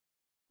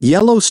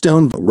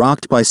Yellowstone,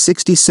 rocked by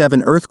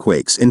 67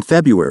 earthquakes in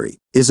February,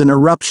 is an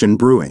eruption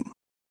brewing.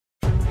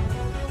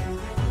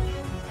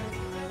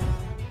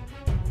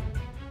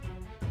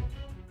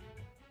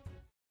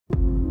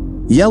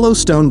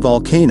 Yellowstone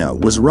volcano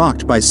was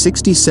rocked by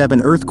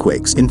 67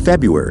 earthquakes in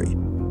February,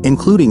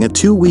 including a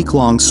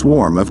 2-week-long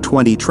swarm of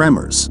 20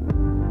 tremors.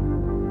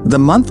 The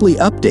monthly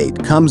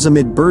update comes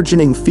amid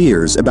burgeoning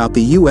fears about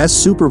the U.S.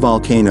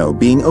 supervolcano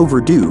being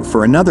overdue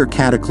for another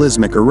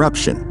cataclysmic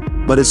eruption,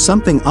 but is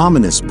something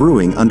ominous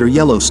brewing under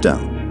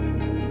Yellowstone.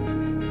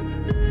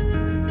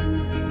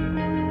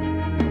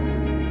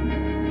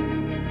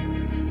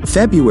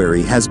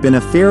 February has been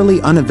a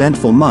fairly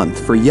uneventful month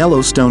for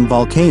Yellowstone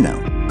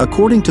volcano,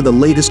 according to the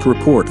latest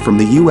report from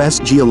the U.S.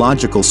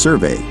 Geological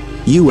Survey,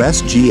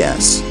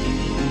 USGS.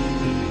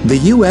 The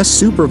U.S.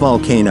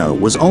 supervolcano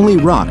was only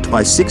rocked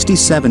by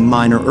 67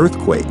 minor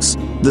earthquakes,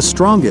 the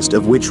strongest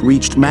of which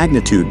reached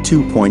magnitude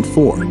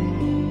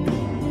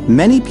 2.4.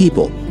 Many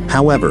people,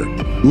 however,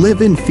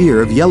 live in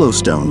fear of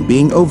Yellowstone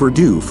being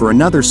overdue for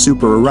another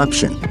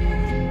super-eruption.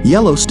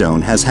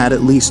 Yellowstone has had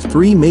at least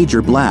 3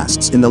 major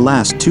blasts in the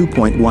last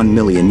 2.1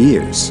 million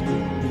years.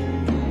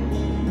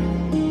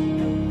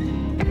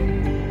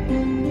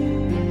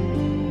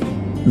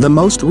 The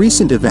most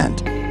recent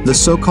event, the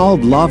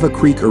so-called Lava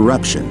Creek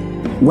eruption,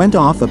 went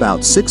off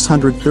about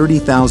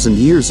 630,000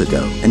 years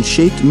ago and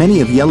shaped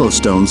many of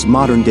Yellowstone's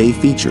modern-day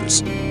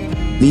features.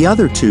 The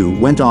other two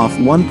went off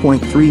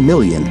 1.3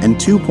 million and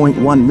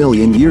 2.1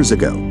 million years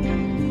ago,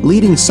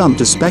 leading some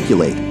to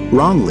speculate,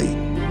 wrongly,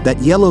 that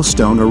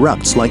Yellowstone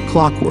erupts like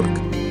clockwork.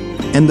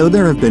 And though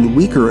there have been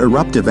weaker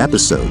eruptive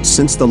episodes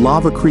since the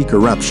Lava Creek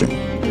eruption,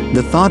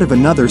 the thought of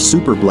another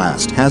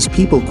superblast has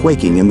people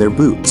quaking in their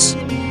boots.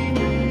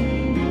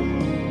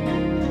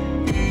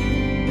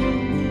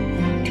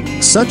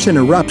 Such an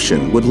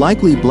eruption would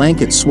likely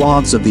blanket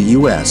swaths of the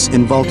U.S.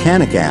 in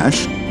volcanic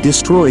ash,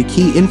 destroy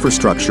key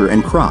infrastructure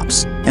and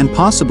crops, and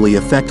possibly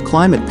affect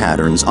climate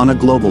patterns on a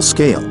global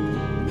scale.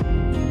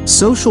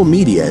 Social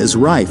media is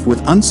rife with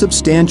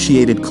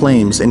unsubstantiated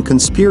claims and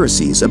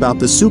conspiracies about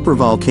the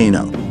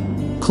supervolcano,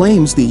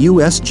 claims the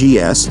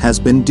USGS has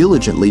been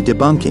diligently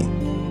debunking.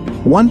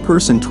 One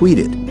person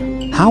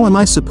tweeted, "How am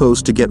I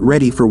supposed to get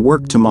ready for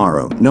work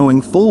tomorrow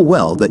knowing full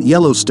well that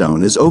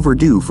Yellowstone is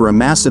overdue for a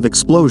massive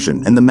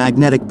explosion and the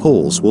magnetic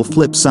poles will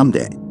flip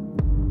someday?"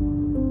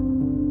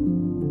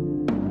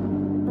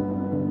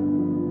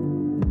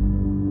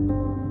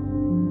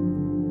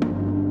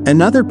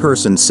 Another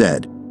person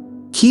said,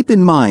 "Keep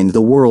in mind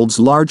the world's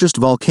largest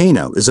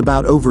volcano is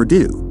about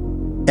overdue.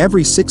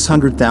 Every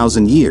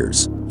 600,000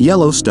 years,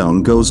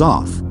 Yellowstone goes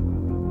off.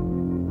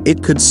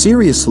 It could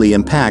seriously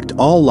impact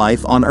all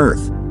life on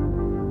Earth.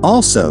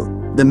 Also,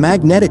 the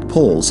magnetic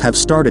poles have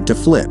started to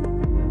flip."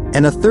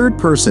 And a third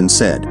person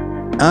said,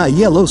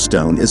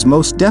 Yellowstone is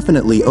most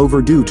definitely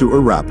overdue to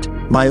erupt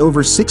by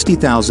over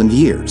 60,000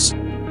 years.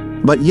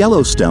 But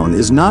Yellowstone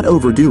is not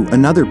overdue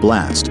another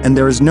blast and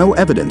there is no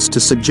evidence to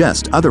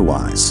suggest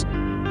otherwise.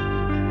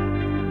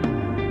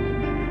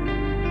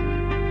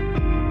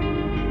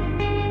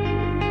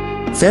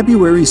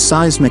 February's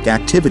seismic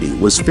activity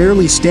was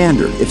fairly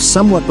standard if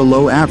somewhat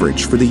below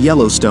average for the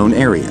Yellowstone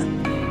area.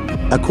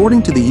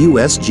 According to the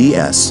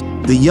USGS,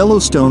 the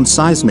Yellowstone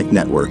Seismic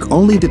Network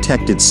only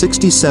detected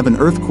 67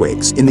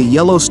 earthquakes in the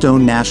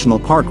Yellowstone National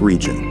Park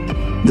region.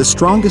 The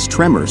strongest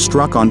tremor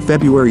struck on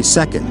February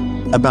 2nd,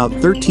 about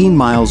 13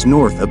 miles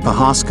north of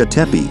Pahosca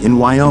Tepe in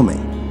Wyoming.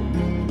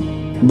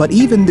 But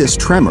even this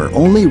tremor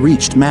only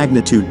reached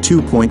magnitude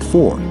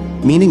 2.4,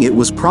 meaning it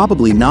was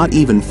probably not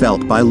even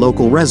felt by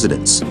local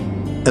residents.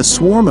 A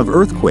swarm of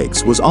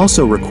earthquakes was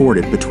also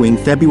recorded between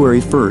February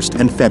 1st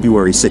and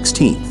February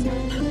 16th.